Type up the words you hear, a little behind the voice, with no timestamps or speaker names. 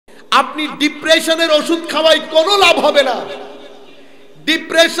আপনি ডিপ্রেশনের ওষুধ খাওয়াই কোনো লাভ হবে না।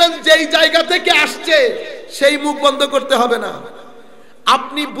 ডিপ্রেশন যেই জায়গা থেকে আসছে সেই মুখ বন্ধ করতে হবে না।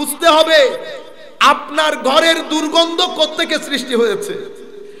 আপনি বুঝতে হবে আপনার ঘরের দুর্গন্ধ কোত্থেকে সৃষ্টি হয়েছে।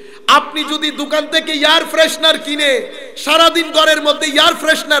 আপনি যদি দোকান থেকে এয়ার ফ্রেশনার কিনে সারাদিন ঘরের মধ্যে এয়ার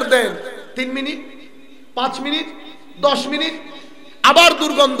ফ্রেশনার দেন, 3 মিনিট 5 মিনিট 10 মিনিট আবার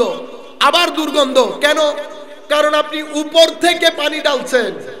দুর্গন্ধ, আবার দুর্গন্ধ। কেন? কারণ আপনি উপর থেকে পানি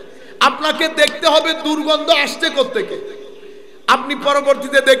ঢালছেন। আপনাকে দেখতে হবে দুর্গন্ধ আসছে কোত্থেকে। আপনি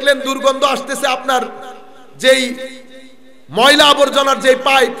পরবর্তীতে দেখলেন দুর্গন্ধ আসতেছে আপনার যেই ময়লা আবর্জনার যে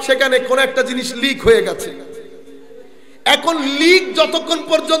পাইপ, সেখানে কোন একটা জিনিস লিক হয়ে গেছে। এখন লিক যতক্ষণ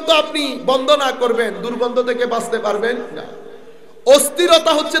পর্যন্ত আপনি বন্ধ না করবেন দুর্গন্ধ থেকে বাঁচতে পারবেন না।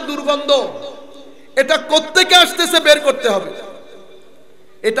 অস্থিরতা হচ্ছে দুর্গন্ধ। এটা কোত্থেকে আসতেছে বের করতে হবে।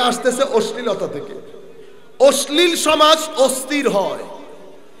 এটা আসতেছে অশ্লীলতা থেকে। অশ্লীল সমাজ অস্থির হয়।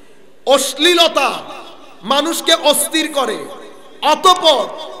 অশ্লীলতা মানুষকে অস্থির করে, অতঃপর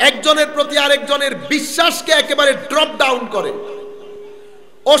একজনের প্রতি আরেকজনের বিশ্বাসকে একেবারে ড্রপ ডাউন করে।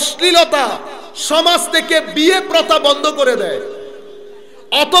 অশ্লীলতা সমাজ থেকে বিয়ে প্রথা বন্ধ করে দেয়,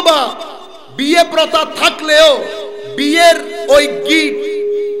 অথবা বিয়ে প্রথা থাকলেও বিয়ের ওই গিট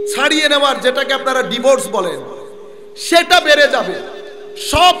ছাড়িয়ে নেওয়ার, যেটাকে আপনারা ডিভোর্স বলেন, সেটা বেড়ে যাবে।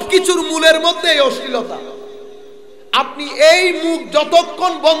 সব কিছুর মূলের মধ্যে এই অশ্লীলতা। আপনি এই মুখ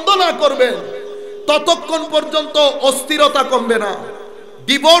যতক্ষণ বন্ধ না করবেন ততক্ষণ পর্যন্ত অস্থিরতা কমবে না,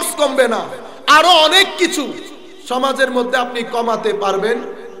 ডিভোর্স কমবে না, আরো অনেক কিছু সমাজের মধ্যে আপনি কমাতে পারবেন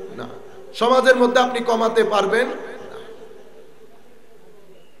না। সমাজের মধ্যে আপনি কমাতে পারবেন না।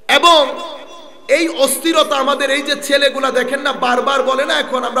 এবং এই অস্থিরতা আমাদের এই যে ছেলেগুলা দেখেন না, বারবার বলে না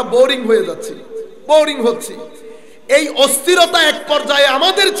এখন আমরা বোরিং হয়ে যাচ্ছি, বোরিং হচ্ছি। এই অস্থিরতা এক পর্যায়ে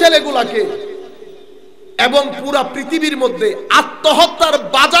আমাদের ছেলেগুলাকে এবং পুরা পৃথিবীর মধ্যে আত্মহত্যার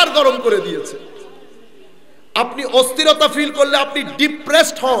বাজার গরম করে দিয়েছে। আপনি অস্থিরতা ফিল করলে আপনি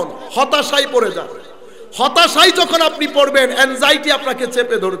ডিপ্রেসড হন, হতাশায় পড়ে যান। হতাশায় যখন আপনি পড়বেন, অ্যাংজাইটি আপনাকে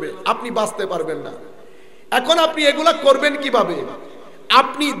চেপে ধরবে, আপনি বাঁচতে পারবেন না। এখন আপনি এগুলা করবেন কিভাবে?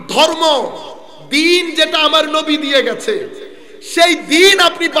 আপনি ধর্ম, দিন যেটা আমার নবী দিয়ে গেছে, সেই দিন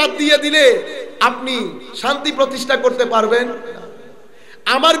আপনি বাদ দিয়ে দিলে আপনি শান্তি প্রতিষ্ঠা করতে পারবেন না।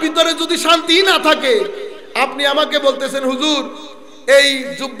 আমার ভিতরে যদি শান্তি না থাকে, আপনি আমাকে বলতেছেন হুজুর এই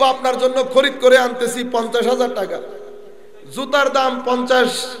জুব্বা আপনার জন্য খরিদ করে আনতেছি 50,000 টাকা, জুতার দাম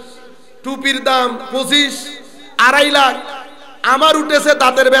 50, টুপির দাম 25, 2.5 লাখ। আমার উঠেছে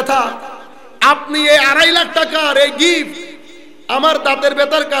দাঁতের ব্যথা, আপনি এই 2.5 লাখ টাকার এই গিফট আমার দাঁতের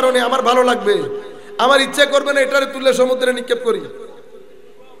ব্যথার কারণে আমার ভালো লাগবে, আমার ইচ্ছে করবে না এটারে তুলে সমুদ্রে নিক্ষেপ করি।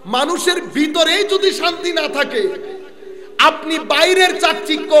 মানুষের ভিতরেই যদি শান্তি না থাকে, আপনি বাইরের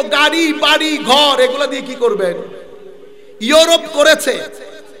চাকচিক্য, গাড়ি বাড়ি ঘর এগুলা দিয়ে কি করবেন? ইউরোপ করেছে,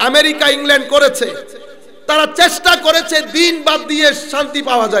 আমেরিকা ইংল্যান্ড করেছে, তারা চেষ্টা করেছে দিন বাদ দিয়ে শান্তি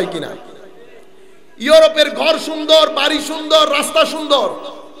পাওয়া যায় কিনা। ইউরোপের ঘর সুন্দর, বাড়ি সুন্দর, রাস্তা সুন্দর।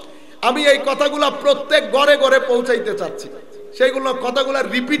 আমি এই কথাগুলা প্রত্যেক ঘরে ঘরে পৌঁছাইতে চাচ্ছি, সেইগুলো কথাগুলা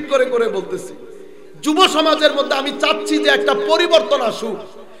রিপিট করে করে বলতেছি। যুব সমাজের মধ্যে আমি চাচ্ছি যে একটা পরিবর্তন আসুক,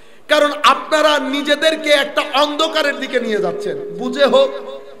 কারণ আপনারা নিজেদেরকে একটা অন্ধকারের দিকে নিয়ে যাচ্ছেন, বুঝে হোক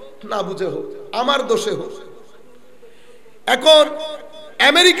না বুঝে হোক, আমার দোষে হোক। এখন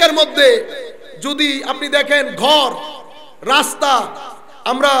আমেরিকার মধ্যে যদি আপনি দেখেন ঘর, রাস্তা,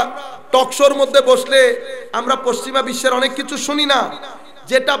 আমরা টকশোর মধ্যে বসলে আমরা পশ্চিমা বিশ্বের অনেক কিছু শুনি না,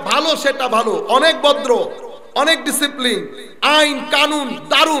 যেটা ভালো সেটা ভালো, অনেক ভদ্র, অনেক ডিসিপ্লিন, আইন কানুন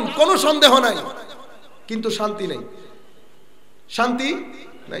দারুণ, কোনো সন্দেহ নাই, কিন্তু শান্তি নেই, শান্তি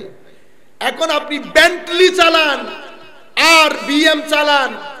নাই। এখন আপনি বেন্টলি চালান আর বিএম চালান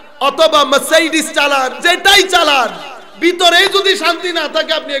অথবা মার্সিডিজ চালান, যেটাই চালান, ভিতরে যদি শান্তি না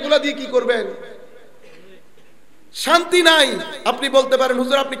থাকে আপনি এগুলা দিয়ে কি করবেন? শান্তি নাই। আপনি বলতে পারেন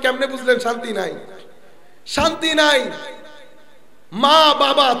হুজুর আপনি কেমনে বুঝলেন শান্তি নাই? শান্তি নাই। মা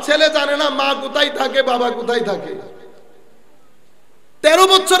বাবা, ছেলে জানে না মা কোথায় থাকে বাবা কোথায় থাকে। 13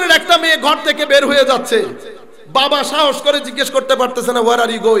 বছরের একটা মেয়ে ঘর থেকে বের হয়ে যাচ্ছে, বাবা সাহস করে জিজ্ঞেস করতে পারতেছে না, ওয়ার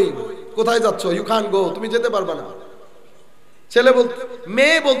আর ইউ গোয়িং, কোথায় যাচ্ছ? ইউ ক্যান গো, তুমি যেতে পারবে না। ছেলে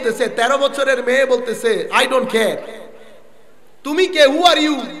মেয়ে বলতেছে, 13 বছরের মেয়ে বলতেছে আই ডোন্ট কেয়ার, তুমি কে, হু আর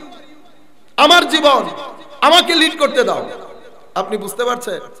ইউ, আমার জীবন আমাকে লিড করতে দাও। আপনি বুঝতে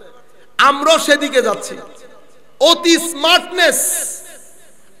পারছেন? আমরা সেদিকে যাচ্ছি। অতি স্মার্টনেস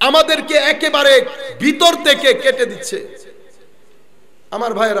আমাদেরকে একেবারে ভিতর থেকে কেটে দিচ্ছে।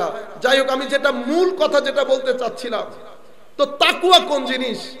 আমার ভাইরা, যাই হোক, আমি যেটা মূল কথা যেটা বলতে চাচ্ছিলাম, তো তাকুয়া কোন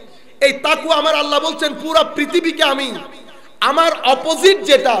জিনিস? এই তাকুয়া আমার আল্লাহ বলছেন পুরা পৃথিবীকে আমি আমার অপোজিট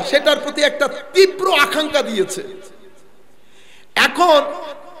যেটা সেটার প্রতি একটা তীব্র আকাঙ্ক্ষা দিয়েছে। এখন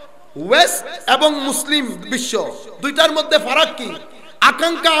ওয়েস্ট এবং মুসলিম বিশ্ব দুইটার মধ্যে ফারাক কি?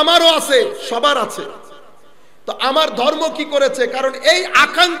 আকাঙ্ক্ষা আমারও আছে, সবার আছে। তো আমার ধর্ম কি করেছে? কারণ এই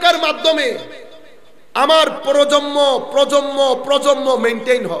আকাঙ্ক্ষার মাধ্যমে আমার প্রজন্ম প্রজন্ম প্রজন্ম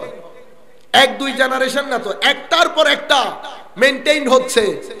মেইনটেইন হয়। এক দুই জেনারেশন না, তো একটার পর একটা মেইনটেইন হচ্ছে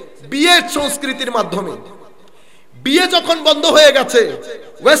বিয়ের সংস্কৃতির মাধ্যমে। বিয়ে যখন বন্ধ হয়ে গেছে,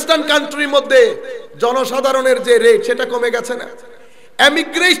 ওয়েস্টার্ন কান্ট্রির মধ্যে জনসাধারণের যে রেট সেটা কমে গেছে না?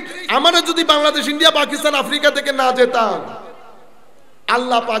 এমিগ্রেট আমরা যদি বাংলাদেশ, ইন্ডিয়া, পাকিস্তান, আফ্রিকা থেকে না যেতাম,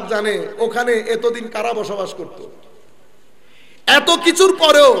 আল্লাহ পাক জানে ওখানে এতদিন কারা বসবাস করত। এত কিছুর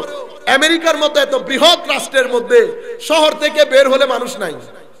পরেও আমেরিকার মতো এত বৃহৎ রাষ্ট্রের মধ্যে শহর থেকে বের হলে মানুষ নাই।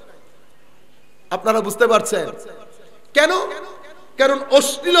 আপনারা বুঝতে পারছেন কেন? কারণ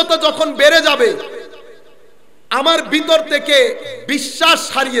অশ্লীলতা যখন বেড়ে যাবে, আমার ভিতর থেকে বিশ্বাস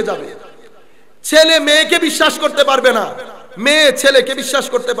হারিয়ে যাবে। ছেলে মেয়েকে বিশ্বাস করতে পারবে না, মেয়ে ছেলেকে বিশ্বাস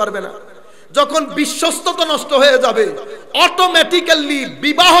করতে পারবে না। যখন বিশ্বস্ততা নষ্ট হয়ে যাবে, অটোমেটিক্যালি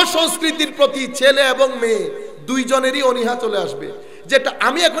বিবাহ সংস্কৃতির প্রতি ছেলে এবং মেয়ে দুইজনেরই অনীহা চলে আসবে। যেটা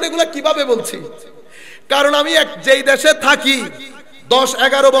আমি এখন এগুলা কিভাবে বলছি, কারণ আমি যেই দেশে থাকি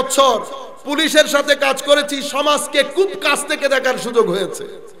 10-11 বছর পুলিশের সাথে কাজ করেছি, সমাজকে খুব কাছ থেকে দেখার সুযোগ হয়েছে।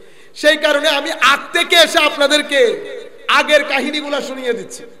 সেই কারণে আমি আগ থেকে এসে আপনাদেরকে আগের কাহিনীগুলা শুনিয়ে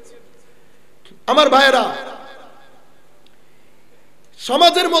দিচ্ছি। আমার ভাইয়েরা,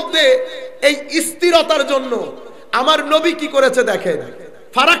 সমাজের মধ্যে এই স্থিরতার জন্য আমার নবী কি করেছে দেখেন।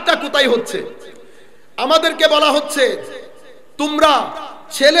 ফারাকটা কোথায় হচ্ছে? আমাদেরকে বলা হচ্ছে তোমরা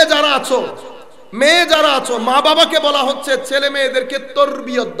ছেলে যারা আছো, মেয়ে যারা আছো, মা বাবাকে বলা হচ্ছে ছেলে মেয়েদেরকে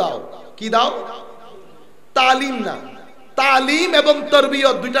তরবিয়ত দাও। কি দাও? তালিম না। তালিম এবং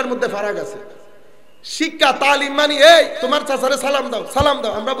তরবিয়ত দুইটার মধ্যে ফারাক আছে। শিক্ষা, তালিম মানে এই তোমার চাচারে সালাম দাও, সালাম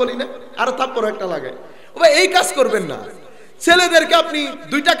দাও আমরা বলি না, আর থাপ্পড় একটা লাগায়। ও ভাই, এই কাজ করবেন না। ছেলেদেরকে আপনি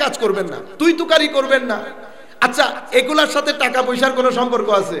দুইটা কাজ করবেন না, তুই তুকারি করবেন না। আচ্ছা, এগুলার সাথে টাকা পয়সার কোনো সম্পর্ক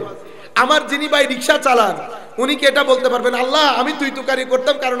আছে? আমার যিনি ভাই রিক্সা চালান, উনি কি এটা বলতে পারবেন আল্লাহ আমি তুই তুকারি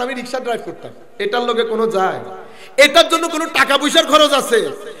করতাম কারণ আমি রিক্সা ড্রাইভ করতাম? এটার লগে কোনো যায়? এটার জন্য কোনো টাকা পয়সার খরচ আছে?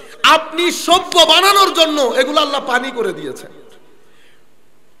 আপনি সভ্য বানানোর জন্য এগুলো আল্লাহ পানি করে দিয়েছেন।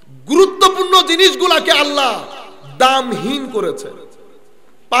 গুরুত্বপূর্ণ জিনিসগুলাকে আল্লাহ দামহীন করেছে।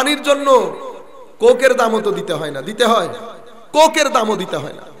 পানির জন্য কোকের দামও তো দিতে হয় না, দিতে হয়? কোকের দামও দিতে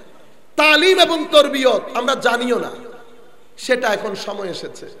হয় না। তালিম এবং তরবিয়ত আমরা জানিও না, সেটা এখন সময়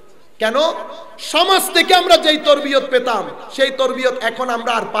এসেছে। কেন? সমাজ থেকে আমরা যেই তরবিয়ত পেতাম সেই তরবিয়ত এখন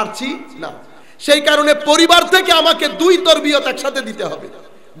আমরা আর পারছি না। সেই কারণে পরিবার থেকে আমাকে দুই তরবিয়ত একসাথে দিতে হবে,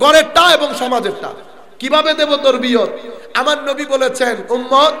 ঘরেরটা এবং সমাজেরটা। কিভাবে দেব তরবিয়ত? আমার নবী বলেছেন,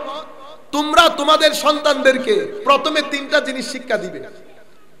 উম্মত তোমরা তোমাদের সন্তানদেরকে প্রথমে 3টা জিনিস শিক্ষা দিবে।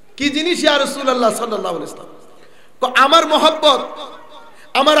 কি জিনিস ইয়া রাসূলুল্লাহ সাল্লাল্লাহু আলাইহি ওয়াসাল্লাম? তো আমার মহব্বত,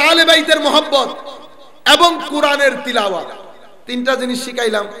 আমার আলে বাইতের মহব্বত এবং কোরআনের তিলাওয়াত, 3টা জিনিস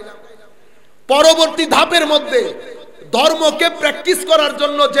শিখাইলাম। পরবর্তী ধাপের মধ্যে ধর্মকে প্র্যাকটিস করার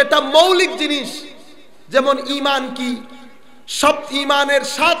জন্য যেটা মৌলিক জিনিস, যেমন ঈমান কি, সব ঈমানের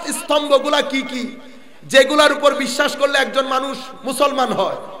 7 স্তম্ভগুলা কি কি, যেগুলার উপর বিশ্বাস করলে একজন মানুষ মুসলমান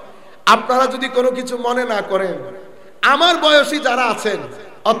হয়। আপনারা যদি কোনো কিছু মনে না করেন, আমার বয়সী যারা আছেন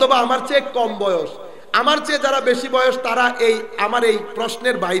অথবা আমার চেয়ে কম বয়স, আমার চেয়ে যারা বেশি বয়স, তারা আমার এই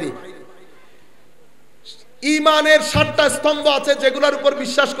প্রশ্নের বাইরে। ঈমানের 7টা স্তম্ভ আছে যেগুলোর উপর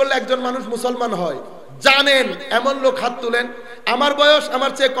বিশ্বাস করলে একজন মানুষ মুসলমান হয়। জানেন এমন লোক হাত তুলেন, আমার বয়স,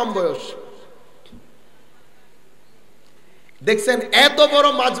 আমার চেয়ে কম বয়স। দেখছেন এত বড়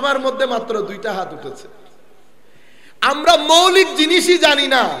মাজমার মধ্যে মাত্র 2টা হাত উঠেছে। আমরা মৌলিক জিনিসই জানি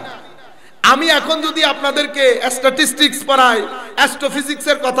না। আমি এখন যদি আপনাদেরকে স্ট্যাটিস্টিক্স পড়াই,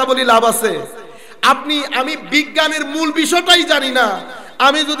 অ্যাস্ট্রোফিজিক্সের কথা বলি, লাভ আছে? আমি বিজ্ঞানের মূল বিষয়টাই জানি না,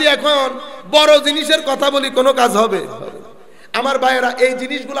 আমি যদি এখন বড় জিনিসের কথা বলি কোনো কাজ হবে? আমার ভাইয়েরা, এই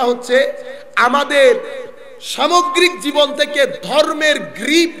জিনিসগুলা হচ্ছে আমাদের সামগ্রিক জীবন থেকে ধর্মের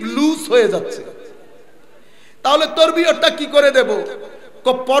গ্রিপ লুজ হয়ে যাচ্ছে। তাহলে তরবিয়তটা কি করে দেব?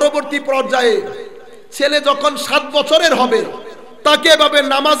 পরবর্তী পর্যায়ে ছেলে যখন 7 বছরের হবে তাকে এভাবে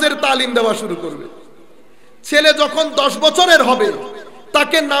নামাজের তালিম দেওয়া শুরু করবে। ছেলে যখন 10 বছরের হবে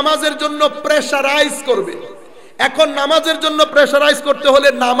তাকে নামাজের জন্য প্রেসারাইজ করবে। এখন নামাজের জন্য প্রেসারাইজ করতে হলে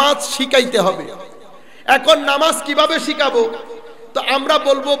নামাজ শিখাইতে হবে। এখন নামাজ কিভাবে শিখাবো? তো আমরা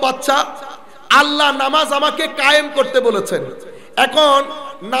বলবো, বাচ্চা, আল্লাহ নামাজ আমাকে কায়েম করতে বলেছেন। এখন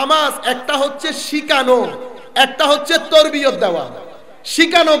নামাজ একটা হচ্ছে শিখানো, একটা হচ্ছে তরবিয়ত দেওয়া।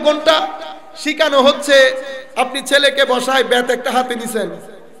 শিখানো কোনটা? শিখানো হচ্ছে আপনি ছেলেকে বসায় বেত একটা হাতে নিছেন,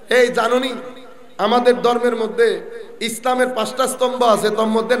 এই জানোনি আমাদের ধর্মের মধ্যে ইসলামের 5টা স্তম্ভ আছে,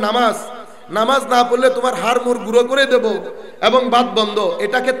 তার মধ্যে নামাজ। নামাজ না পড়লে তোমার হাড় মুড় গুঁড়ো করে দেব এবং বাদ বন্ধ,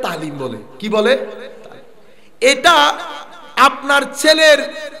 এটাকে তালিম বলে। কি বলে? এটা আপনার ছেলের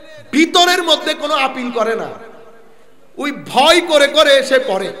ভিতরের মধ্যে কোনো আপিল করে না, ওই ভয় করে করে সে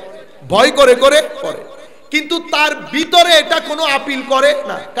পড়ে, ভয় করে করে পড়ে, কিন্তু তার ভিতরে এটা কোনো আপিল করে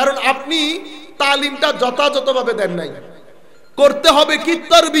না, কারণ আপনি তালিমটা যথাযথভাবে দেন নাই। করতে হবে কি?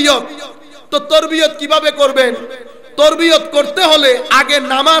 তরবিয়ত। তো তরবিয়ত কিভাবে করবেন? তরবিয়ত করতে হলে আগে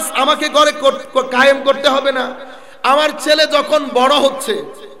নামাজ আমাকে ঘরে কায়েম করতে হবে না? আমার ছেলে যখন বড় হচ্ছে,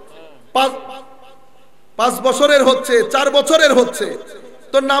 5 বছরের হচ্ছে, 4 বছরের হচ্ছে,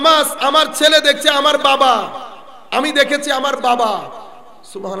 তো নামাজ আমার ছেলে দেখছে আমার বাবা, আমি দেখেছি আমার বাবা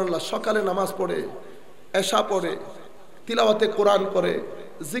সুবহানাল্লাহ সকালে নামাজ পড়ে, এশা পড়ে, তিলাওয়াতে কোরআন করে,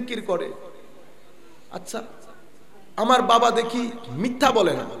 জিকির করে। আচ্ছা, আমার বাবা দেখি মিথ্যা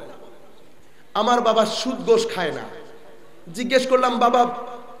বলে না, আমার বাবা সুদ ঘোষ খায় না। জিজ্ঞেস করলাম, বাবা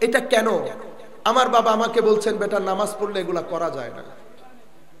এটা কেন? আমার বাবা আমাকে বলছেন, বেটা নামাজ পড়লে এগুলা করা যায় না।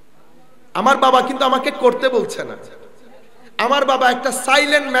 আমার বাবা কিন্তু আমাকে করতে বলছে না, আমার বাবা একটা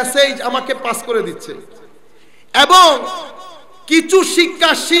সাইলেন্ট মেসেজ আমাকে পাস করে দিচ্ছে, এবং কিছু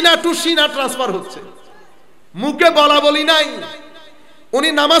শিক্ষা সিনা টু সিনা ট্রান্সফার হচ্ছে, মুখে বলা বলি নাই। উনি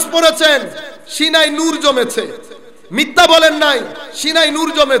নামাজ পড়েছেন, সিনায় নূর জমেছে, মিথ্যা বলেন নাই, সিনায় নূর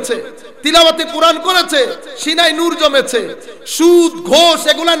জমেছে, তিলাওয়াতে কোরআন করেছে, সিনায় নূর জমেছে, সুদ ঘোষ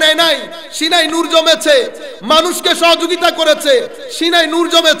এগুলা নেয় নাই, সিনায় নূর জমেছে, মানুষকে সহযোগিতা করেছে, সিনায় নূর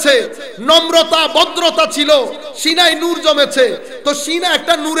জমেছে, নম্রতা ভদ্রতা ছিল, সিনায় নূর জমেছে। তো সিনা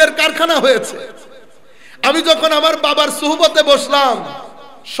একটা নূরের কারখানা হয়েছে। আমি যখন আমার বাবার সুহবতে বসলাম,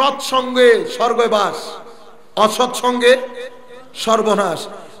 সৎসঙ্গে স্বর্গবাস, অসৎ সঙ্গে সর্বনাশ।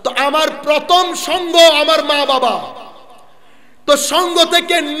 তো আমার প্রথম সঙ্গ আমার মা বাবা। তো সঙ্গ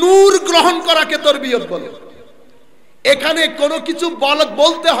থেকে নূর গ্রহণ করাকে তরবিয়ত বলে। এখানে কোনো কিছু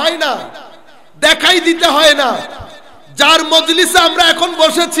বলতে হয় না, দেখাই দিতে হয় না। যার মজলিসে আমরা এখন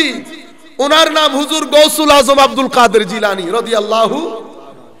বসেছি ওনার নাম হুজুর গৌসুল আজম আব্দুল কাদের জিলানী রাদিয়াল্লাহু।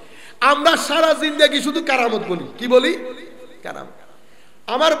 আমরা সারা জিন্দেগি শুধু কারামত বলি। কি বলি? কারামত।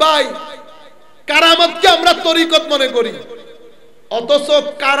 আমার ভাই, কারামতকে আমরা তরিকত মনে করি, অথচ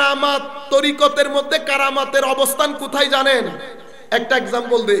কারামাত তরিকতের মধ্যে কারামাতের অবস্থান কোথায় জানেন? একটা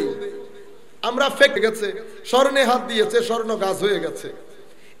এক্সাম্পল দেই। আমরা ফেক গেছে, স্বর্ণে হাত দিয়েছে, স্বর্ণ গাছ হয়ে গেছে।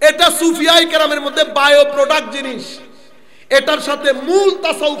 এটা সুফিয়ায়ে কেরামের মধ্যে বায়ো প্রোডাক্ট জিনিস, এটার সাথে মূল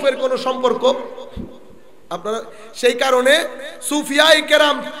তাসাউফের কোনো সম্পর্ক আপনারা। সেই কারণে সুফিয়ায়ে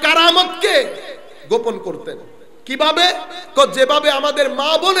কেরাম কারামতকে গোপন করতেন। কিভাবে? যেভাবে আমাদের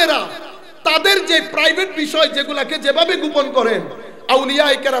মা বোনেরা তাদের যে প্রাইভেট বিষয় যেগুলাকে যেভাবে গোপন করেন,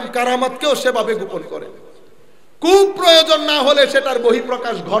 আউলিয়ায়ে কেরাম কারামতকেও সেভাবে গোপন করেন। খুব প্রয়োজন না হলে সেটার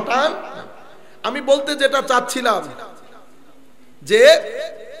বহিঃপ্রকাশ ঘটান। আমি বলতে যেটা চাচ্ছিলাম যে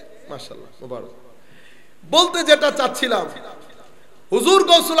মাশাআল্লাহ মুবারক, বলতে যেটা চাচ্ছিলাম, হুজুর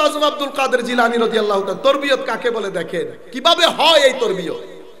গৌসুল আজম আব্দুল কাদের জিলানী রাদিয়াল্লাহু তাআলা তরবিয়ত কাকে বলে দেখেন, কিভাবে হয় এই তরবিয়ত।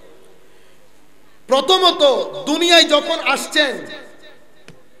 প্রথমত দুনিয়ায় যখন আসছেন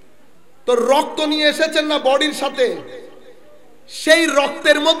তো রক্ত নিয়ে এসেছেন না বডির সাথে, সেই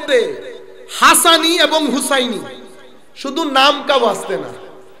রক্তের মধ্যে হাসানি এবং হুসাইনি, শুধু নাম কাও আসতে না,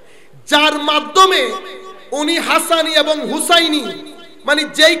 যার মাধ্যমে উনি হাসানি এবং হুসাইনি, মানে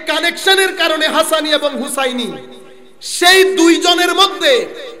যেই কানেকশনের কারণে হাসানি এবং হুসাইনি, সেই দুইজনের মধ্যে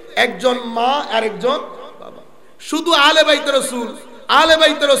একজন মা আর একজন বাবা। শুধু আলে বাইতে রাসূল, আলে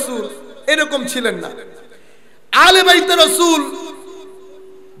বাইতে রাসূল এরকম ছিলেন না। আলে বাইতে রাসূল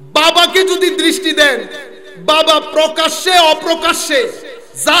বাবাকে যদি দৃষ্টি দেন, বাবা প্রকাশ্যে অপ্রকাশ্যে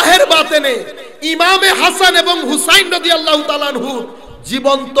জাহের বাতেনে ইমামে হাসান এবং হুসাইন রাদিয়াল্লাহু তাআলা আনহু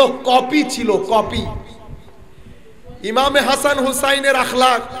জীবন্ত কপি ছিল, কপি। ইমামে হাসান হুসাইনের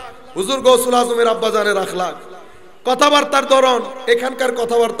আখলাক, হুজুর গৌসুল আজমের আব্বাজানের আখলাক, কথাবার্তার ধরন, এখানকার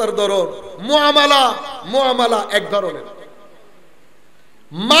কথাবার্তার ধরন, মুআমালা এক ধরনের।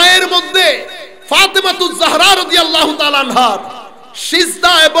 মায়ের মধ্যে ফাতেমাতুজ জাহরা রাদিয়াল্লাহু তাআলা আনহার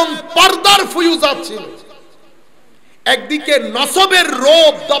সিজদা এবং পর্দার ফুয়ুজাত ছিল। একদিকে নসবের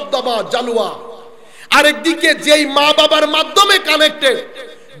রূপ দবদবা জালুয়া, আর একদিকে যেই মা বাবার মাধ্যমে কানেক্টেড,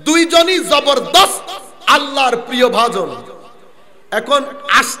 দুইজনই জবরদস্ত আল্লাহর প্রিয় ভাজন। এখন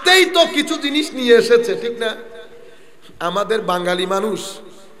আসতেই তো কিছু জিনিস নিয়ে এসেছে, ঠিক না? আমাদের বাঙালি মানুষ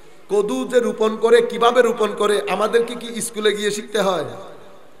কদু যে রোপণ করে, কিভাবে রোপণ করে, আমাদেরকে কি স্কুলে গিয়ে শিখতে হয়?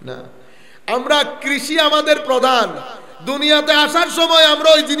 না। আমরা কৃষি আমাদের প্রধান, দুনিয়াতে আসার সময় আমরা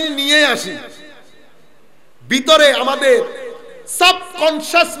ওই জিনিস নিয়ে আসি। ভিতরে আমাদের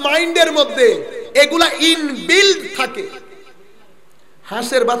সাবকনশিয়াস মাইন্ডের মধ্যে এগুলা ইনবিল্ড থাকে।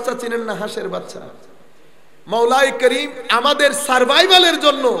 হাঁসের বাচ্চা চিনেন না? হাঁসের বাচ্চা মাওলাই করিম আমাদের সার্ভাইভালের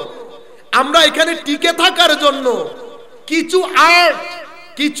জন্য আমরা এখানে টিকে থাকার জন্য কিছু আর্ট,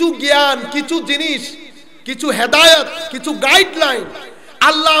 কিছু জ্ঞান, কিছু জিনিস, কিছু হেদায়েত, কিছু গাইডলাইন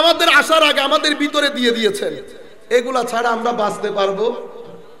আল্লাহ আমাদের আসার আগে আমাদের ভিতরে দিয়ে দিয়েছেন। এগুলা ছাড়া আমরা বাঁচতে পারবো?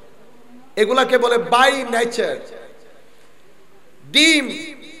 এগুলাকে বলে বাই নেচার। ডিম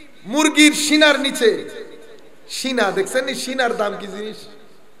মুরগির সিনার নিচে, সিনা দেখছেন নি? সিনার দাম কি জিনিস?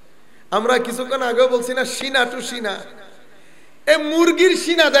 আমরা কিছুক্ষণ আগেও বলছি না, সিনা টু সিনা। এই মুরগির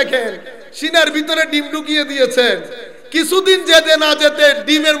সিনা দেখেন, সিনার ভিতরে ডিম ঢুকিয়ে দিয়েছেন। কিছুদিন যেতে না যেতে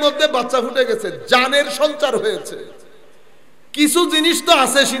ডিমের মধ্যে বাচ্চা ফুটে গেছে, জানের সঞ্চার হয়েছে। কিছু জিনিস তো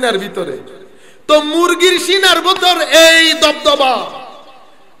আছে সিনার ভিতরে। তো মুরগির সিনার ভিতর এই দবদবা,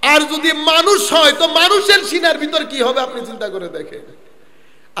 আর যদি মানুষ হয় তো মানুষের সিনার ভিতর কি হবে আপনি চিন্তা করে দেখেন।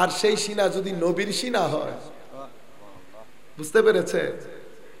 আর সেই সিনা যদি নবীর সিনা হয়, বুঝতে পেরেছে?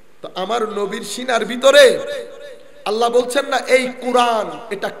 তো আমার নবীর সিনার ভিতরে আল্লাহ বলছেন না, এই কোরআন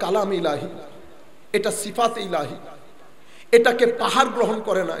এটা কালাম ইলাহি, এটা সিফাত ইলাহি। এটাকে পাহাড় গ্রহণ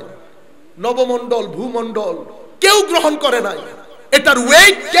করে নাই, নবমণ্ডল ভূমণ্ডল কেউ গ্রহণ করে নাই, এটার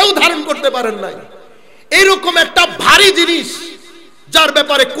ওয়েট কেউ ধারণ করতে পারেন নাই। এরকম একটা ভারী জিনিস যার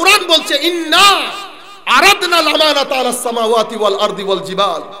ব্যাপারে কোরআন বলছে, ইন্না আরাদনা লামানাতা আলাস সামাওয়াতি ওয়াল আরদি ওয়াল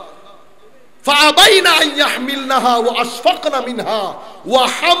জিবাল ফাআবাইনা আন ইয়াহমিলনাহা ওয়া আশফাকনা মিনহা ওয়া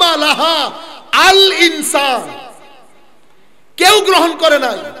হামালাহা আল ইনসান। কেউ গ্রহণ করে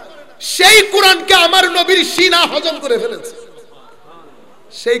নাই। সেই কোরআনকে আমার নবীর সিনা হজম করে ফেলেছে।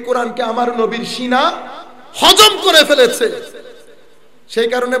 সেই কোরআনকে আমার নবীর সিনা হজম করে ফেলেছে। সেই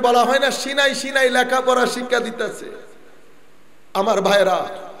কারণে বলা হয় না, সিনাই সিনাই লেখাপড়া শিক্ষা দিতেছে। আমার ভাইরা,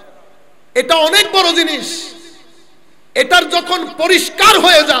 এটা অনেক বড় জিনিস। এটার যখন পরিষ্কার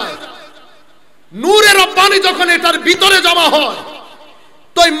হয়ে যায়, নূরে রব্বানি যখন এটার ভিতরে জমা হয়,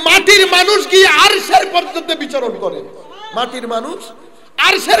 তো মাটির মানুষ গিয়ে আরশের পর্যন্ত বিচরণ করে। মাটির মানুষ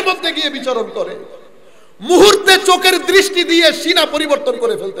আরশের মধ্যে গিয়ে বিচরণ করে। মুহূর্তে চোখের দৃষ্টি দিয়ে সিনা পরিবর্তন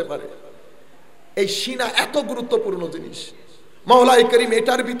করে ফেলতে পারে। এই সিনা এত গুরুত্বপূর্ণ জিনিস। মাওলাই করিম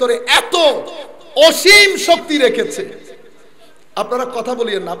এটার ভিতরে এত অসীম শক্তি রেখেছে। আপনারা কথা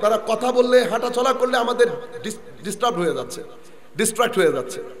বলিয়েন না। আপনারা কথা বললে, হাঁটা চলা করলে আমাদের ডিস্টার্ব হয়ে যাচ্ছে, ডিস্ট্রাক্ট হয়ে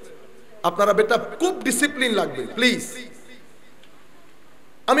যাচ্ছে। আপনারা বেটা খুব ডিসিপ্লিন লাগবে প্লিজ।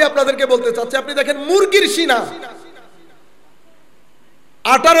 আমি আপনাদেরকে বলতে চাচ্ছি, আপনি দেখেন মুরগির সিনা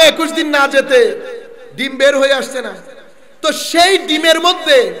 18-21 দিন না যেতে ডিম বের হয়ে আসছে না? তো সেই ডিমের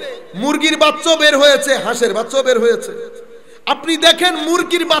মধ্যে মুরগির বাচ্চা বের হয়েছে, হাঁসের বাচ্চা বের হয়েছে। আপনি দেখেন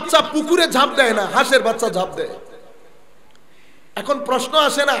মুরগির বাচ্চা পুকুরে ঝাঁপ দেয় না, হাঁসের বাচ্চা ঝাঁপ দেয়। এখন প্রশ্ন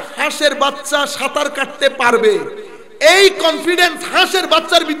আসে না, হাঁসের বাচ্চা সাঁতার কাটতে পারবে, এই কনফিডেন্স হাঁসের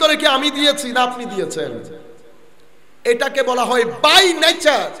বাচ্চার ভিতরে কি আমি দিয়েছি না আপনি দিয়েছেন? এটাকে বলা হয় বাই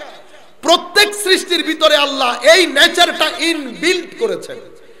নেচার। প্রত্যেক সৃষ্টির ভিতরে আল্লাহ এই নেচারটা ইনবিল্ট করেছেন।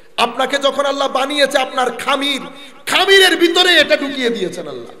 আপনাকে যখন আল্লাহ বানিয়েছে, আপনার খামিরের ভিতরে এটা ঢুকিয়ে দিয়েছেন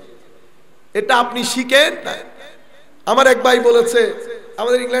আল্লাহ। এটা আপনি শিখেন না। আমার এক ভাই বলেছে,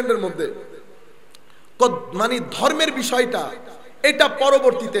 আমাদের ইংল্যান্ডের মধ্যে, মানে ধর্মের বিষয়টা এটা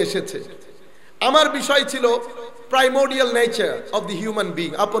পরবর্তীতে এসেছে। আমার বিষয় ছিল primordial nature of the human being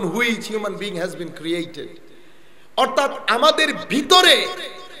আপন which human being has been created. অর্থাৎ আমাদের ভিতরে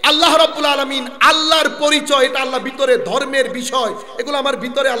আল্লাহ রাব্বুল আলামিন, আল্লাহর পরিচয়, এটা আল্লাহ ভিতরে, ধর্মের বিষয় এগুলো আমার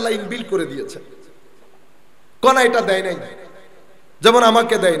ভিতরে আল্লাহ ইনবিল্ট করে দিয়েছে। কোনা এটা দেয় নাই, যেমন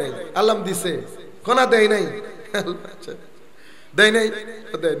আমাকে দেয় নাই, আল্লাহ দিছে। কোনা দেয় নাই, দেয় নাই,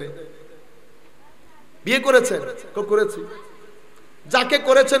 দেয় নাই। বিয়ে করেছেন? করেছি। যাকে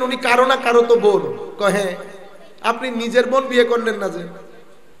করেছেন উনি কারো না কারো তো বোন। কহে আপনি নিজের বোন বিয়ে করলেন না যে?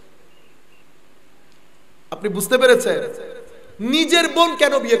 আপনি বুঝতে পেরেছেন? নিজের বোন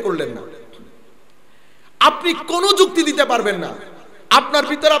কেন বিয়ে করলেন না? আপনি কোনো যুক্তি দিতে পারবেন না। আপনার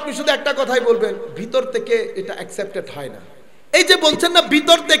ভিতরে আপনি শুধু একটা কথাই বলবেন, ভিতর থেকে এটা অ্যাকসেপ্টেড হয় না। এই যে বলছেন না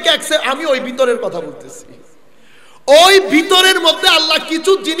ভিতর থেকে, আমি ওই ভিতরের কথা বলতেছি। ওই ভিতরের মধ্যে আল্লাহ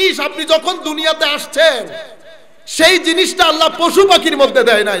কিছু জিনিস, আপনি যখন দুনিয়াতে আসছেন সেই জিনিসটা আল্লাহ পশু পাখির মধ্যে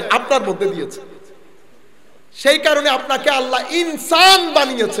দেয় নাই, আপনার মধ্যে দিয়েছে। সেই কারণে আপনাকে আল্লাহ ইনসান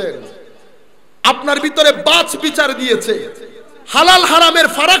বানিয়েছেন। আপনার ভিতরে বাছ বিচার দিয়েছে, হালাল হারামের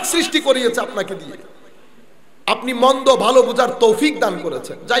ফারাক সৃষ্টি করিয়েছে আপনাকে দিয়ে। আপনি মন্দ ভালো বুঝার তৌফিক দান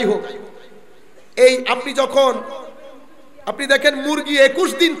করেছেন। যাই হোক, এই আপনি দেখেন মুরগি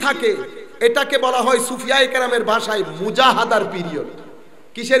 21 দিন থাকে, এটাকে বলা হয় সুফিয়ায়ে কেরামের ভাষায় মুজাহাদার পিরিয়ড।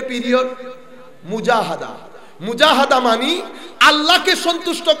 কিসের পিরিয়ড? মুজাহাদা। মুজাহাদা মানে আল্লাহকে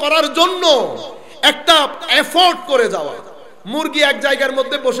সন্তুষ্ট করার জন্য একটা এফোর্ট করে যাওয়া। মুরগি এক জায়গার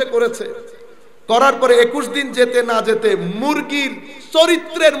মধ্যে বসে করেছে, করার পরে 21 দিন যেতে না যেতে মুরগির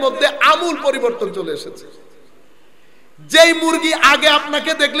চরিত্রের মধ্যে আমূল পরিবর্তন চলে এসেছে। যেই মুরগি আগে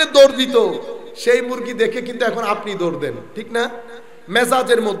আপনাকে দেখলে দৌড় দিত, সেই মুরগি দেখে কিন্তু এখন আপনি দৌড় দেন, ঠিক না?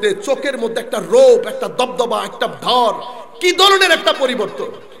 মেজাজের মধ্যে, চোখের মধ্যে একটা রোপ, একটা দবদবা, একটা ভর, কি ধরনের একটা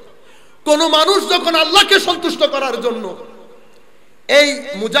পরিবর্তন! কোন মানুষ যখন আল্লাহকে সন্তুষ্ট করার জন্য এই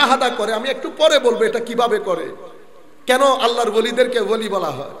মুজাহাদা করে, আমি একটু পরে বলবো এটা কিভাবে করে, কেন আল্লাহর ওলিদেরকে ওলি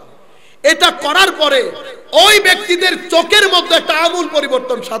বলা হয়, এটা করার পরে ওই ব্যক্তিদের চোখের মধ্যে একটা আমূল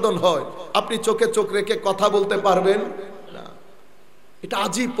পরিবর্তন সাধন হয়। আপনি চোখে চোখ রেখে কথা বলতে পারবেন না, এটা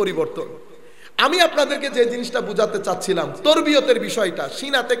আজীব পরিবর্তন। আমি আপনাদেরকে যে জিনিসটা বুঝাতে চাচ্ছিলাম, তরবিয়তের বিষয়টা,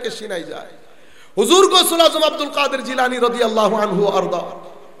 সিনা থেকে সিনাই যায়। হুজুর গৌসুল আজম আব্দুল কাদের জিলানী রাদিয়াল্লাহু আনহু আরদা,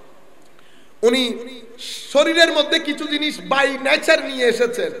 উনি শরীরের মধ্যে কিছু জিনিস বাই নেচার নিয়ে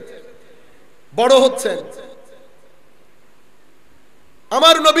এসেছেন, বড় হচ্ছেন।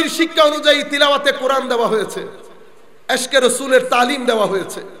 আমার নবীর শিক্ষা অনুযায়ী তিলাওয়াতে কোরআন দেওয়া হয়েছে, ইশকে রাসূলের তালিম দেওয়া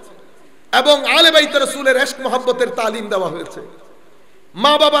হয়েছে, এবং আলে বাইত রাসূলের ইশক মহব্বতের তালিম দেওয়া হয়েছে।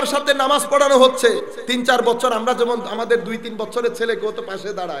 মা বাবার সাথে নামাজ পড়ানো হচ্ছে ৩-৪ বছর। আমরা যেমন আমাদের 2-3 বছরের ছেলে কেউ তো পাশে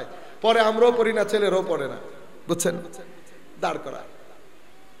দাঁড়ায়, পরে আমরাও পড়ি না, ছেলেরাও পড়ে না, বুঝছেন, দাঁড় করা।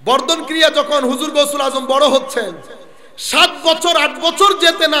 বর্ধন ক্রিয়া যখন হুজুর গৌসুল আজম বড় হচ্ছেন, 7 বছর 8 বছর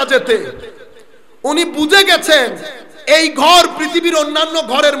যেতে না যেতে উনি বুঝে গেছেন এই ঘর পৃথিবীর অন্যান্য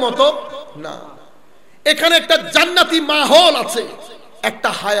ঘরের মতো না, এখানে একটা জান্নাতি মাহৌল আছে, একটা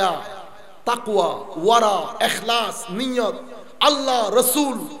হায়া, তাকওয়া, ওয়ারা, ইখলাস, নিয়ত, আল্লাহ,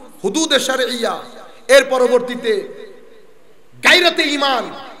 রসুল, হুদুদে শারঈয়া, এর পরবর্তীতে গায়রাতে ঈমান,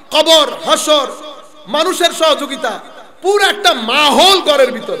 কবর, হাসর, মানুষের সহযোগিতা, পুরো একটা মাহৌল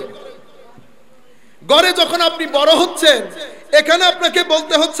ঘরের ভিতরে। ঘরে যখন আপনি বড় হচ্ছেন, এখানে আপনাকে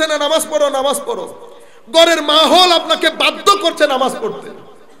বলতে হচ্ছে না নামাজ পড়ো, নামাজ পড়ো, ঘরের মাহৌল আপনাকে বাধ্য করছে নামাজ পড়তে।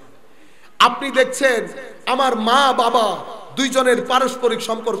 আপনি দেখছেন আমার মা বাবা দুইজনের পারস্পরিক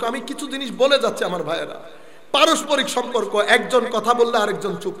সম্পর্ক, আমি কিছু জিনিস বলে যাচ্ছি আমার ভাইয়েরা, পারস্পরিক সম্পর্ক, একজন কথা বললে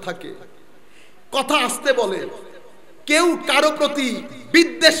আরেকজন চুপ থাকে, কথা আসতে বলে, কেউ কারো প্রতি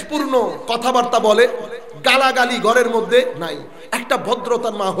বিদ্বেষপূর্ণ কথাবার্তা বলে, গালাগালি ঘরের মধ্যে নাই, একটা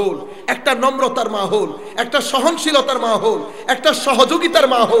ভদ্রতার মাহৌল, একটা নম্রতার মাহৌল, একটা সহনশীলতার মাহৌল, একটা সহযোগিতার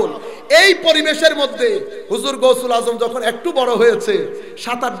মাহৌল। এই পরিবেশের মধ্যে হুজুর গৌসুল আজম যখন একটু বড় হয়েছে,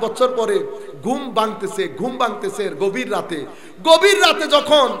 7-8 বছর পরে ঘুম ভাঙতেছে গভীর রাতে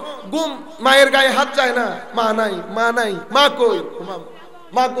যখন ঘুম, মায়ের গায়ে হাত যায় না, মা নাই, মা কই,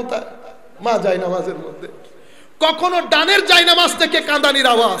 মা কোথায়, মা যায় নামাজের মধ্যে, কখনো ডানের জায়নামাজ থেকে কাঁদানির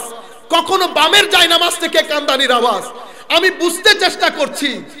আওয়াজ, কখনো বামের জায়নামাজ থেকে কাঁদানির আওয়াজ। আমি বুঝতে চেষ্টা করছি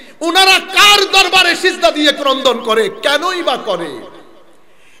উনারা কার দরবারে সিজদা দিয়ে ক্রন্দন করে, কেনই বা করে।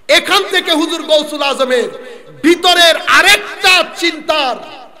 এখান থেকে হুজুর গৌসুল আজমের ভিতরের আরেকটা চিন্তার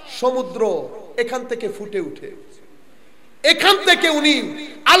সমুদ্র এখান থেকে ফুটে উঠে, এখান থেকে উনি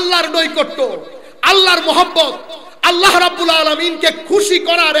আল্লাহর নৈকট্য, আল্লাহর মহব্বত, আল্লাহ রাব্বুল আলামিনকে খুশি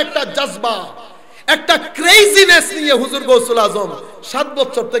করার একটা জজবা, একটা ক্রেজিনেস নিয়ে হুজুর গৌসুল আজম 7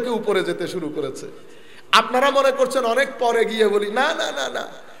 বছর থেকে উপরে যেতে শুরু করেছে। আপনারা মনে করছেন অনেক পরে গিয়ে বলি, না না না না,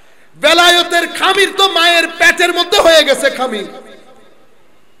 বেলায়েতের খামির তো মায়ের পেটের মধ্যে হয়ে গেছে খামির।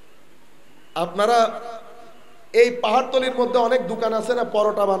 আপনারা এই পাহাড়তলির মধ্যে অনেক দোকান আছে না,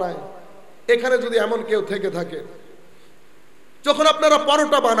 পরোটা বানায়, এখানে যদি এমন কেউ থেকে থাকে, যখন আপনারা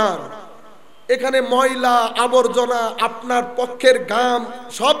পরোটা বানান, এখানে ময়লা আবর্জনা, আপনার পক্ষের ঘাম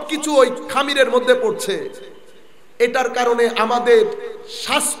সবকিছু ওই খামিরের মধ্যে পড়ছে। এটার কারণে আমাদের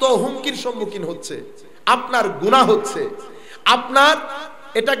স্বাস্থ্য হুমকির সম্মুখীন হচ্ছে, আপনার গুনাহ হচ্ছে, আপনার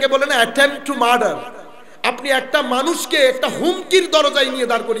এটাকে বলে না অ্যাটেম্পট টু মার্ডার, আপনি একটা মানুষকে একটা হুমকির দরজায় নিয়ে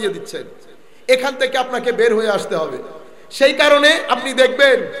দাঁড় করিয়ে দিচ্ছেন। এখান থেকে আপনাকে বের হয়ে আসতে হবে। সেই কারণে আপনি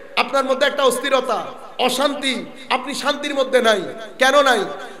দেখবেন আপনার মধ্যে একটা অস্থিরতা, অশান্তি, আপনি শান্তির মধ্যে নাই। কেন নাই?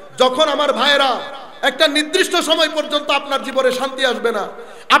 যখন আমার ভাইয়েরা একটা নির্দিষ্ট সময় পর্যন্ত আপনার জীবনে শান্তি আসবে না,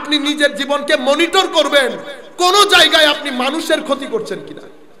 আপনি নিজের জীবনকে মনিটর করবেন কোন জায়গায় আপনি মানুষের ক্ষতি করছেন কিনা।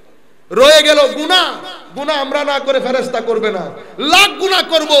 রয়ে গেল গুনাহ, গুনাহ আমরা না করে ফেরেশতা করবে না, লাখ গুনাহ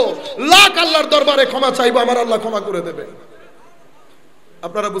করব, লাখ আল্লাহর দরবারে ক্ষমা চাইবো, আমার আল্লাহ ক্ষমা করে দেবে।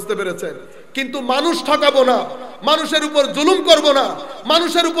 আপনারা বুঝতে পেরেছেন? কিন্তু মানুষ ঠকাবো না, মানুষের উপর জুলুম করব না,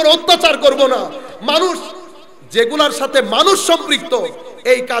 মানুষের উপর অত্যাচার করব না। মানুষ যেগুলার সাথে মানুষ সম্পৃক্ত,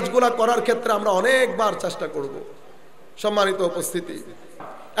 এই কাজগুলা করার ক্ষেত্রে আমরা অনেকবার চেষ্টা করব। সম্মানিত উপস্থিতি,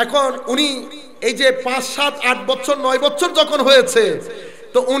 এখন উনি এই যে 5, 7, 8 বছর 9 বছর যখন হয়েছে,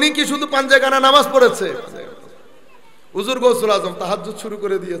 তো উনি কি শুধু পাঞ্জেগানা নামাজ পড়েছে? হুজুর গৌসুল আজম তাহাজ্জুদ শুরু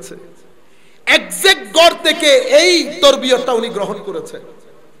করে দিয়েছে। এক্সাক্ট গড় থেকে এই তরবিয়তটা উনি গ্রহণ করেছেন,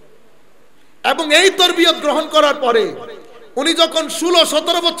 এবং এই তরবিয়ত গ্রহণ করার পরে উনি যখন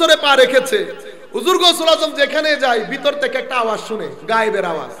 16-17 বছরে পা রেখেছে, হুজুর গৌসুল আজম যেখানে যায় ভিতর থেকে একটা আওয়াজ শুনে, গায়েবের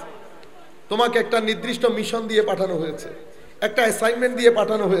আওয়াজ, তোমাকে একটা নির্দিষ্ট মিশন দিয়ে পাঠানো হয়েছে, একটা অ্যাসাইনমেন্ট দিয়ে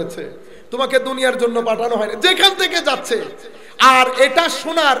পাঠানো হয়েছে, তোমাকে দুনিয়ার জন্য পাঠানো হয়নি, যেখান থেকে যাচ্ছে। আর এটা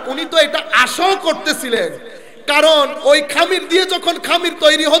শোনার উনি তো এটা আশাও করতেছিলেন, কারণ ওই খামির দিয়ে যখন খামির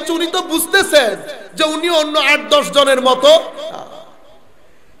তৈরি হচ্ছে উনি তো বুঝতেছেন যে উনি অন্য 8-10 জনের মতো।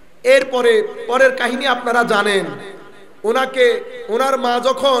 এরপরে পরের কাহিনী আপনারা জানেন, ওনাকে ওনার মা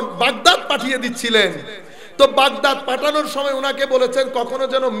যখন বাগদাদ পাঠিয়ে দিচ্ছিলেন, তো বাগদাদ পাঠানোর সময় ওনাকে বলেছেন কখনো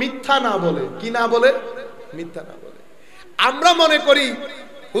যেন মিথ্যা না বলে। কি না বলে? মিথ্যা না বলে। আমরা মনে করি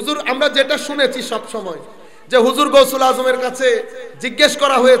হুজুর, আমরা যেটা শুনেছি সব সময় যে হুজুর গৌসুল আজমের কাছে জিজ্ঞেস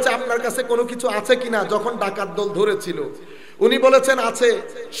করা হয়েছে আপনার কাছে কোনো কিছু আছে কিনা, যখন ডাকাত দল ধরেছিল উনি বলেছেন আছে।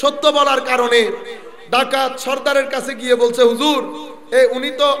 সত্য বলার কারণে ডাকাত সর্দারের কাছে গিয়ে বলছে হুজুর উনি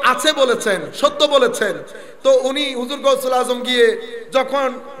তো আছে বলেছেন, সত্য বলেছেন। তো উনি হুজুর গৌসুল আজম গিয়ে যখন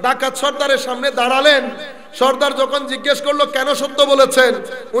ডাকাত সর্দারের সামনে দাঁড়ালেন, সর্দার যখন জিজ্ঞেস করলো কেন সত্য বলেছেন,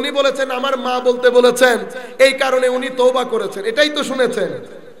 উনি বলেছেন আমার মা বলতে বলেছেন, এই কারণে উনি তওবা করেছেন। এটাই তো শুনেছেন,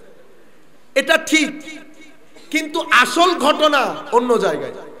 এটা ঠিক। কিন্তু আসল ঘটনা অন্য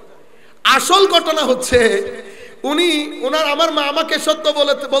জায়গায়। আসল ঘটনা হচ্ছে উনি ওনার আমার মা আমাকে সত্য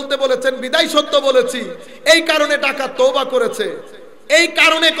বলতে বলেছেন বিদায় সত্য বলেছি, এই কারণে ডাকাত তওবা করেছে, এই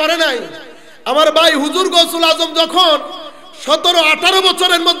কারণে করে নাই। আমার ভাই হুজুর গৌসুল আজম যখন 17-18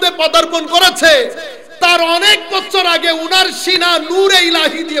 বছরের মধ্যে পদার্পণ করেছে, তার অনেক বছর আগে উনার সিনা নূরে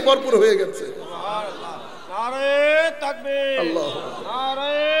ইলাহি দিয়ে ভরপুর হয়ে গেছে।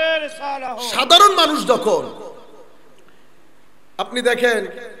 সাধারণ মানুষ যখন, আপনি দেখেন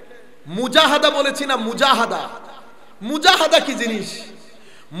মুজাহাদা বলেছি না, মুজাহাদা, মুজাহাদা কি জিনিস?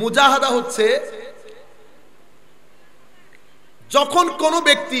 মুজাহাদা হচ্ছে যখন কোনো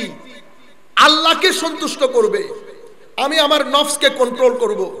ব্যক্তি আল্লাহকে সন্তুষ্ট করবে, আমি আমার নফসকে কন্ট্রোল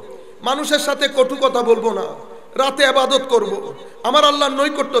করব, মানুষের সাথে কটু কথা বলবো না, রাতে ইবাদত করব, আমার আল্লাহর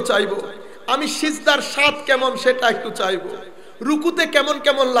নৈকট্য চাইবো, আমি সিজদার স্বাদ কেমন সেটা একটু চাইবো, রুকুতে কেমন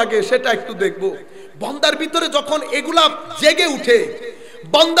কেমন লাগে সেটা একটু দেখবো। বান্দার ভিতরে যখন এগুলা জেগে উঠে,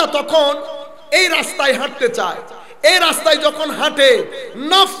 বান্দা তখন এই রাস্তায় হাঁটতে চায়। এই রাস্তায় যখন হাঁটে,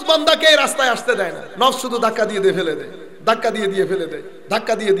 নফস বান্দাকে এই রাস্তায় আসতে দেয় না। নফস শুধু ধাক্কা দিয়ে ফেলে দেয়, ধাক্কা দিয়ে ফেলে দেয়,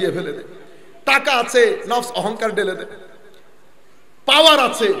 ধাক্কা দিয়ে ফেলে দেয়। টাকা আছে, নফস অহংকার ঢেলে দেয়। পাওয়ার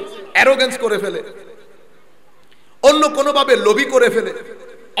আছে, অ্যারোগেন্স করে ফেলে, অন্য কোনো ভাবে লোভী করে ফেলে,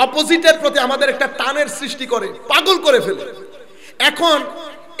 অপোজিটের প্রতি আমাদের একটা টানের সৃষ্টি করে, পাগল করে ফেলে। এখন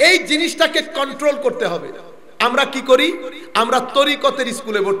এই জিনিসটাকে কন্ট্রোল করতে হবে। আমরা কি করি? আমরা তরিকতের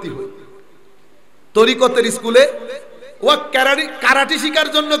স্কুলে ভর্তি হই। তরিকতের স্কুলে ও কারাটি শিখার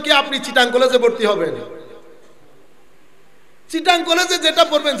জন্য কি আপনি চিটাং কলেজে ভর্তি হবেন? চিটাং কলেজে যেটা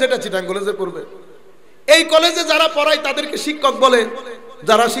পড়বেন সেটা চিটাং কলেজে পড়বেন। এই কলেজে যারা পড়ায় তাদেরকে শিক্ষক বলে,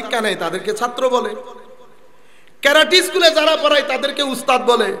 যারা শিক্ষা নেয় তাদেরকে ছাত্র বলে। ক্যারাটি স্কুলে যারা পড়ায় তাদেরকে উস্তাদ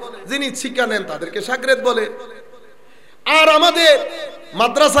বলে, যিনি শিক্ষা নেন তাদেরকে শাগরেদ বলে। আর আমাদের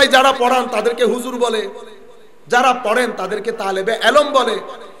মাদ্রাসায় যারা পড়ান তাদেরকে হুজুর বলে, যারা পড়েন তাদেরকে তালেবে এলম বলে।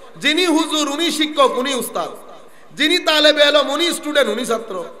 যিনি হুজুর উনি শিক্ষক, উনি উস্তাদ, যিনি তালেবে এলম উনি স্টুডেন্ট, উনি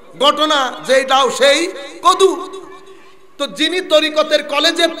ছাত্র। ঘটনা যেটাও সেই কদু। তো যিনি তরিকতের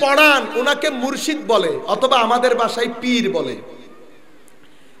কলেজে পড়ান উনাকে মুর্শিদ বলে, অথবা আমাদের ভাষায় পীর বলে।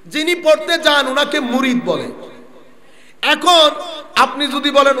 যিনি পড়তে যান উনাকে মুরিদ বলে। এখন আপনি যদি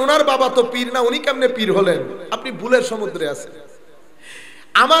বলেন ওনার বাবা তো পীর না, উনি কেমনে পীর হলেন? আপনি ভুলের সমুদ্রে আছেন।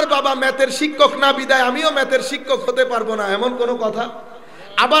 আমার বাবা ম্যাথের শিক্ষক না বিদায় আমিও ম্যাথের শিক্ষক হতে পারবো না, এমন কোনো কথা?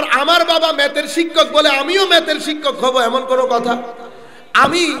 আবার আমার বাবা ম্যাথের শিক্ষক বলে আমিও ম্যাথের শিক্ষক হব, এমন কোনো কথা?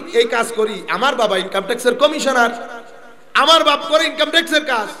 আমি এই কাজ করি, আমার বাবা ইনকাম ট্যাক্সের কমিশনার, আমার বাপ করে ইনকাম ট্যাক্সের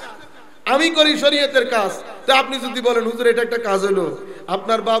কাজ, আমি করি শরীয়তের কাজ। তো আপনি যদি বলেন হুজুর এটা একটা কাজ হলো,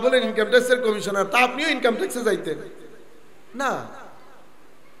 আপনার বাবা বলেন ইনকাম ট্যাক্সের কমিশনার, তা আপনিও ইনকাম ট্যাক্সে যাইতেন না।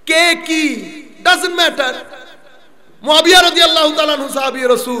 কে কি ডাজন্ট ম্যাটার। মুআবিয়া রাদিয়াল্লাহু তাআলা আনহু সাহাবী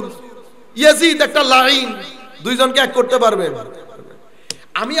রাসূল, ইয়াজিদ একটা লাইন, দুইজনকে এক করতে পারবেন?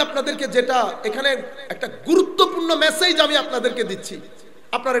 আমি আপনাদেরকে যেটা এখানে একটা গুরুত্বপূর্ণ মেসেজ আমি আপনাদেরকে দিচ্ছি,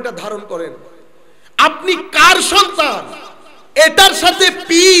 আপনারা এটা ধারণ করেন। আপনি কার সন্তান এটার সাথে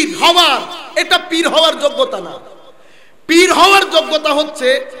পীর হওয়ার, এটা পীর হওয়ার যোগ্যতা না। পীর হওয়ার যোগ্যতা হচ্ছে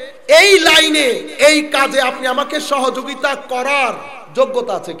এই লাইনে এই কাজে আপনি আমাকে সহযোগিতা করার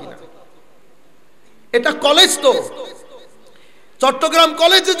যোগ্যতা আছে কিনা। এটা কলেজ, তো চট্টগ্রাম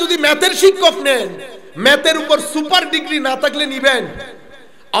কলেজে যদি ম্যাথের শিক্ষক নেন, ম্যাথের উপর সুপার ডিগ্রি না থাকলে নিবেন,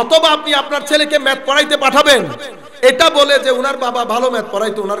 অথবা আপনি আপনার ছেলেকে ম্যাথ পড়াইতে পাঠাবেন এটা বলে যে ওনার বাবা ভালো ম্যাথ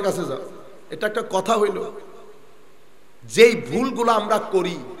পড়াইতো ওনার কাছে যাও, এটা একটা কথা হইল? যেই ভুলগুলো আমরা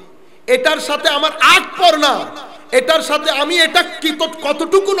করি এটার সাথে আমার আগ পর না, এটার সাথে আমি এটা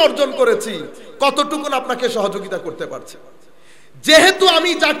কতটুকুন অর্জন করেছি, কতটুকুন আপনাকে সহযোগিতা করতে পারছে। যেহেতু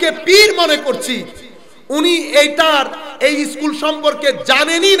আমি যাকে পীর মনে করছি উনি এই স্কুল সম্পর্কে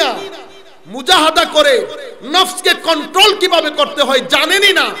জানেনই না, মুজাহাদা করে নফসকে কন্ট্রোল কিভাবে করতে হয়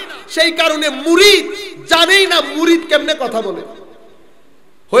জানেনই না, সেই কারণে মুরিদ জানেই না মুরিদ কেমনে কথা বলে।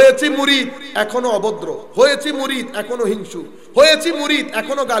 হয়েছি মুরিদ এখনো অভদ্র, হয়েছি মুরিদ এখনো হিংসু, হয়েছি মুরিদ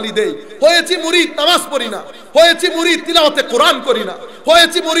এখনো গালি দেই, হয়েছি মুরিদ নামাজ পড়ি না, হয়েছি মুরিদ তিলাওয়াতে কোরআন করি না,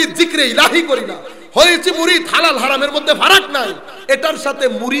 হয়েছি মুরিদ জিকরে ইলাহি করি না, হয়েছি মুরিদ হালাল হারামের মধ্যে ফারাক নাই। এটার সাথে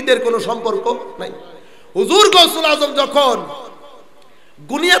মুরিদের কোনো সম্পর্ক নাই। হুজুর গৌসুল আজম যখন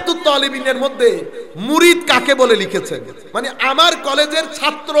গুনিয়াতুত তালিবিনের মধ্যে মুরিদ কাকে বলে লিখেছেন, মানে আমার কলেজের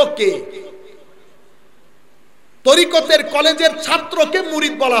ছাত্রকে, তরিকতের কলেজের ছাত্রকে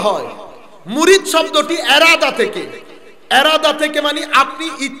মুরিদ বলা হয়। মুরিদ শব্দটি এরাদা থেকে মানে আপনি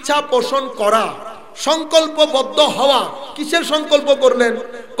ইচ্ছা পোষণ করা, সংকল্পবদ্ধ হওয়া। কিসের সংকল্প করলেন?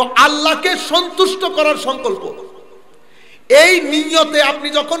 আল্লাহকে সন্তুষ্ট করার সংকল্প। এই নিয়তে আপনি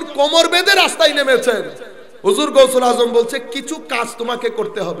যখন কোমর বেঁধে রাস্তায় নেমেছেন, হুজুর গৌসুল আজম বলছে কিছু কাজ তোমাকে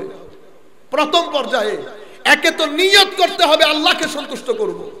করতে হবে। প্রথম পর্যায়ে একে তো নিয়ত করতে হবে আল্লাহকে সন্তুষ্ট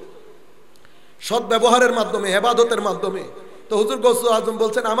করব, সৎ ব্যবহারের মাধ্যমে, ইবাদতের মাধ্যমে। তো হুজুর গৌসুল আজম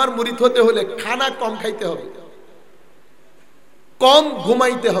বলছেন আমার মুরিদ হতে হলে খানা কম খাইতে হবে, কম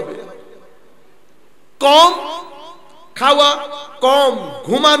ঘুমাইতে হবে। কম খাওয়া, কম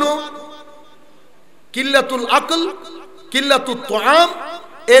ঘুমানো, কিল্লাতুল আকল, কিল্লাতুত তুআম,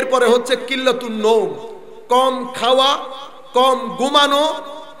 এরপরে হচ্ছে কিল্লাতুন নওম। কম খাওয়া, কম ঘুমানো,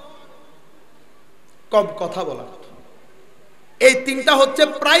 কম কথা বলা। এই তিনটা হচ্ছে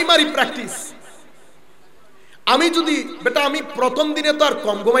প্রাইমারি প্র্যাকটিস। আমি প্রথম দিনে তো আর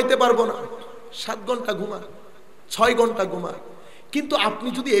কম ঘুমাইতে পারবো না, 7 ঘন্টা ঘুমা, 6 ঘন্টা ঘুমা। কিন্তু আপনি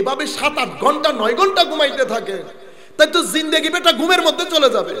যদি এভাবে 7-8 ঘন্টা 9 ঘন্টা ঘুমাইতে থাকেন, তাই তো জিন্দেগি বেটা ঘুমের মধ্যে চলে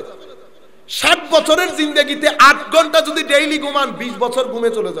যাবে। 60 বছরের জিন্দেগিতে 8 ঘন্টা যদি ডেইলি ঘুমান, 20 বছর ঘুমে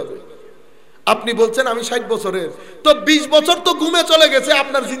চলে যাবে। আপনি বলছেন আমি 60 বছরের, তো 20 বছর তো ঘুমে চলে গেছে,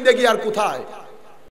 আপনার জিন্দেগি আর কোথায়?